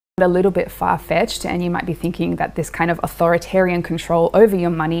A little bit far-fetched, and you might be thinking that this kind of authoritarian control over your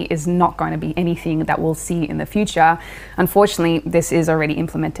money is not going to be anything that we'll see in the future. Unfortunately, this is already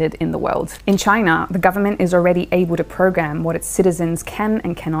implemented in the world. In China, the government is already able to program what its citizens can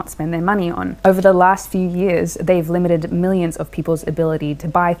and cannot spend their money on. Over the last few years, they've limited millions of people's ability to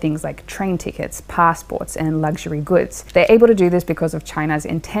buy things like train tickets, passports, and luxury goods. They're able to do this because of China's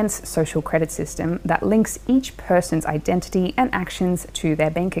intense social credit system that links each person's identity and actions to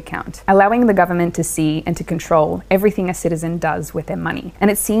their bank account, allowing the government to see and to control everything a citizen does with their money. And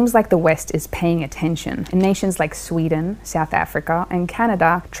it seems like the West is paying attention. In nations like Sweden, South Africa, and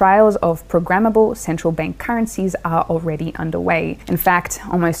Canada, trials of programmable central bank currencies are already underway. In fact,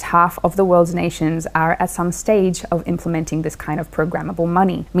 almost half of the world's nations are at some stage of implementing this kind of programmable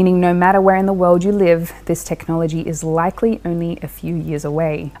money, meaning no matter where in the world you live, this technology is likely only a few years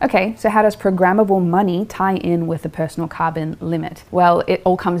away. Okay, so how does programmable money tie in with the personal carbon limit? Well, it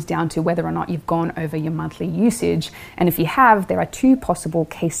all comes down to whether or not you've gone over your monthly usage, and if you have, there are two possible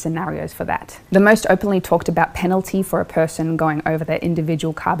case scenarios for that. The most openly talked about penalty for a person going over their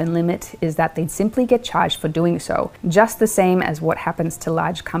individual carbon limit is that they'd simply get charged for doing so, just the same as what happens to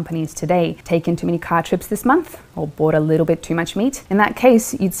large companies today. Taken too many car trips this month, or bought a little bit too much meat? In that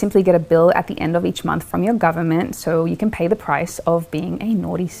case, you'd simply get a bill at the end of each month from your government, so you can pay the price of being a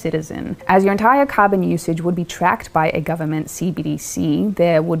naughty citizen. As your entire carbon usage would be tracked by a government CBDC,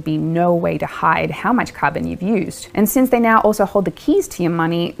 there would be no way to hide how much carbon you've used. And since they now also hold the keys to your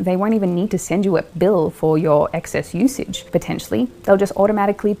money, they won't even need to send you a bill for your excess usage. Potentially, they'll just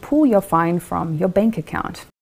automatically pull your fine from your bank account.